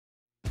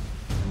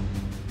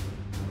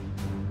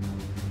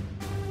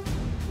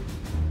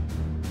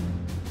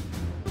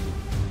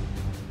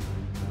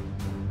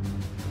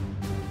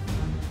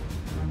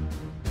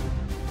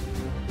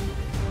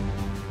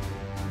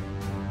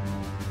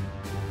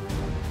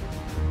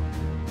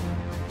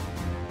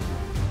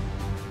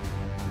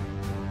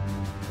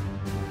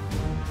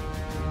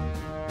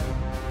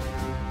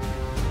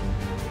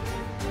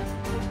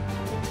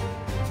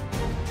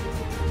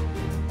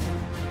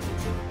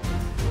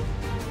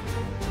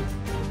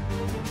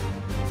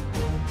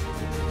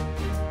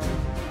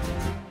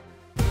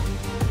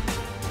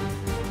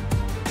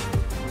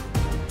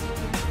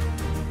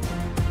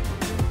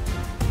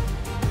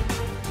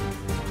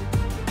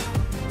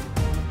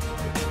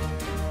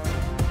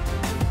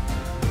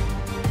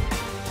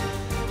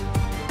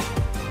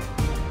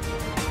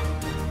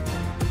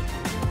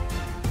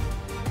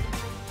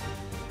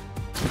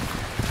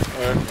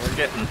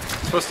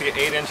supposed to get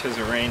 8 inches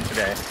of rain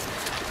today.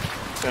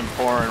 It's been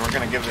pouring. We're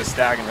gonna give this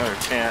stag another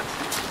chance.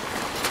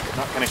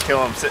 Not gonna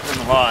kill him sitting in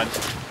the lodge.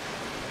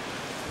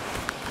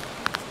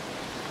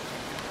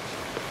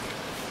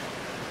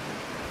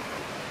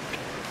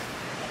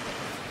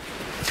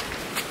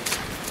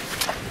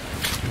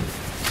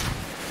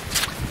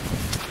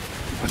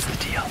 What's the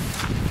deal?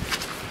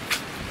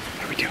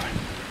 What are we doing?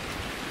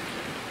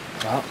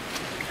 Well,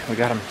 we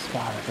got them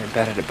spotted. They're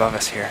bedded above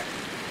us here.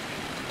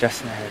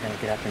 Justin and I are going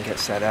to get up and get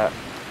set up.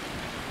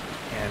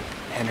 And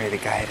Henry, the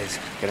guide, is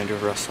going to do a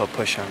real slow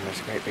push on them. There's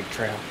a great big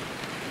trail.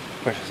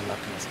 Pushes them up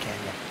in this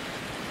canyon.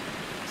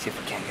 See if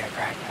we can't get a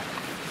crack at them.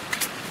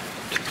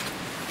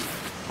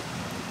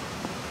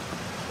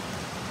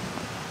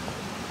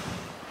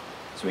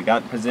 So we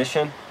got in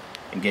position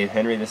and gave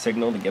Henry the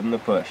signal to give him the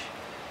push.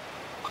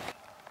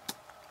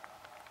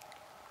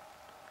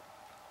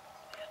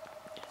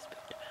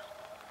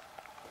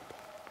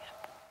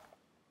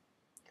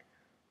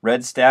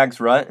 Red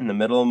stags rut in the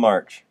middle of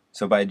March,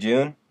 so by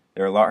June,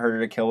 they're a lot harder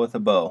to kill with a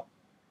bow.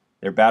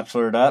 They're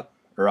bachelored up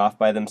or off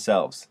by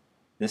themselves.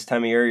 This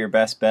time of year, your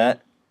best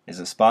bet is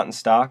a spot and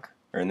stalk,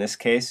 or in this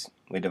case,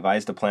 we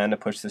devised a plan to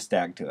push the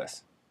stag to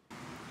us.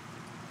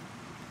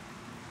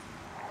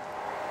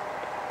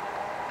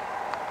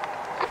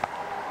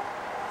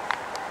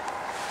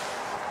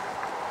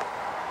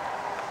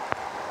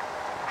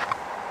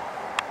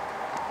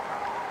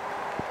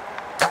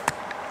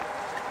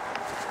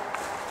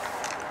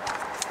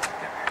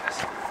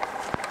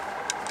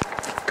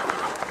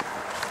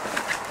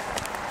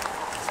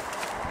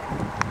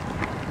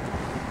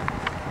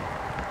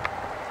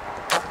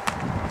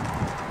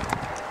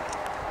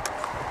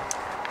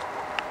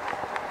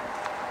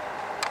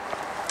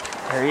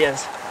 There he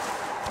is.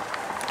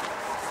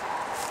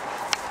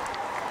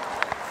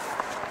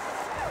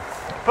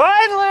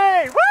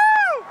 Finally! Woo!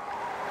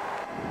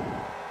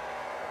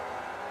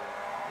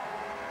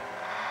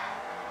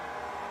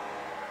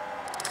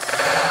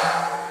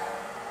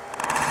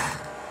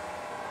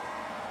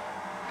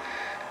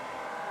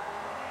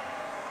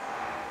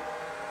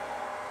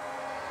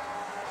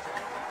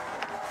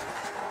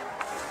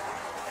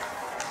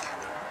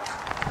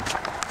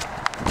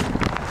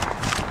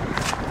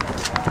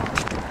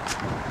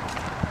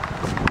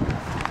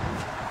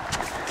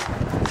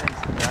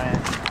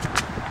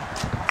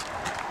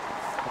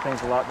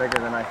 Thing's a lot bigger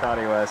than I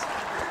thought he was.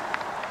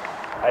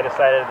 I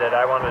decided that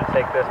I wanted to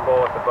take this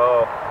bull with the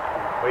bow.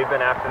 We've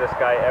been after this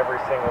guy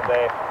every single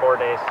day, 4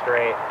 days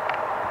straight,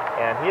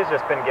 and he's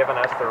just been giving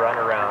us the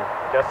runaround.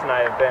 Justin and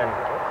I have been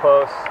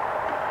close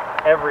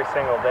every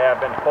single day.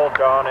 I've been full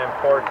jaw on him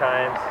 4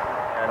 times,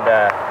 and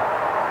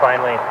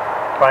finally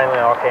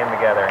all came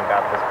together and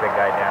got this big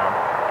guy down.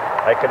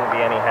 I couldn't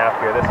be any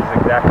happier. This is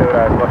exactly what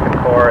I was looking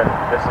for, and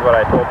this is what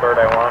I told Bert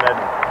I wanted.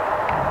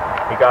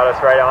 He got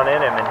us right on in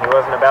him, and he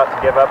wasn't about to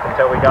give up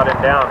until we got him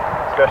down,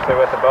 especially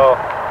with the bow.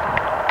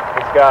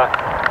 He's got,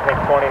 I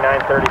think, 29,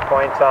 30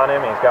 points on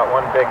him. He's got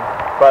one big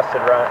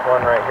busted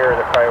one right here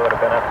that probably would have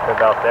been up to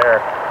about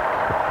there.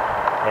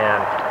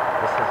 And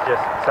this is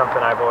just something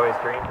I've always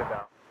dreamed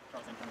about.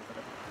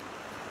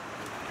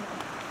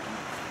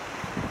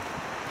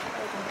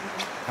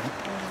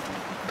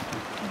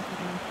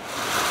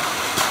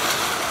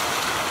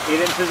 8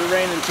 inches of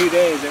rain in 2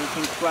 days,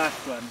 everything's flash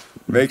flood.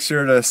 Make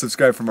sure to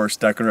subscribe for more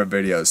Stuck and Rut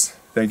videos.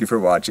 Thank you for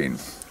watching.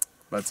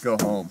 Let's go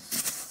home.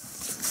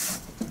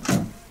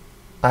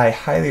 I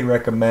highly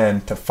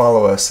recommend to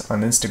follow us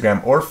on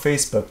Instagram or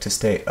Facebook to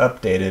stay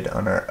updated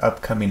on our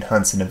upcoming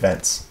hunts and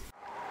events.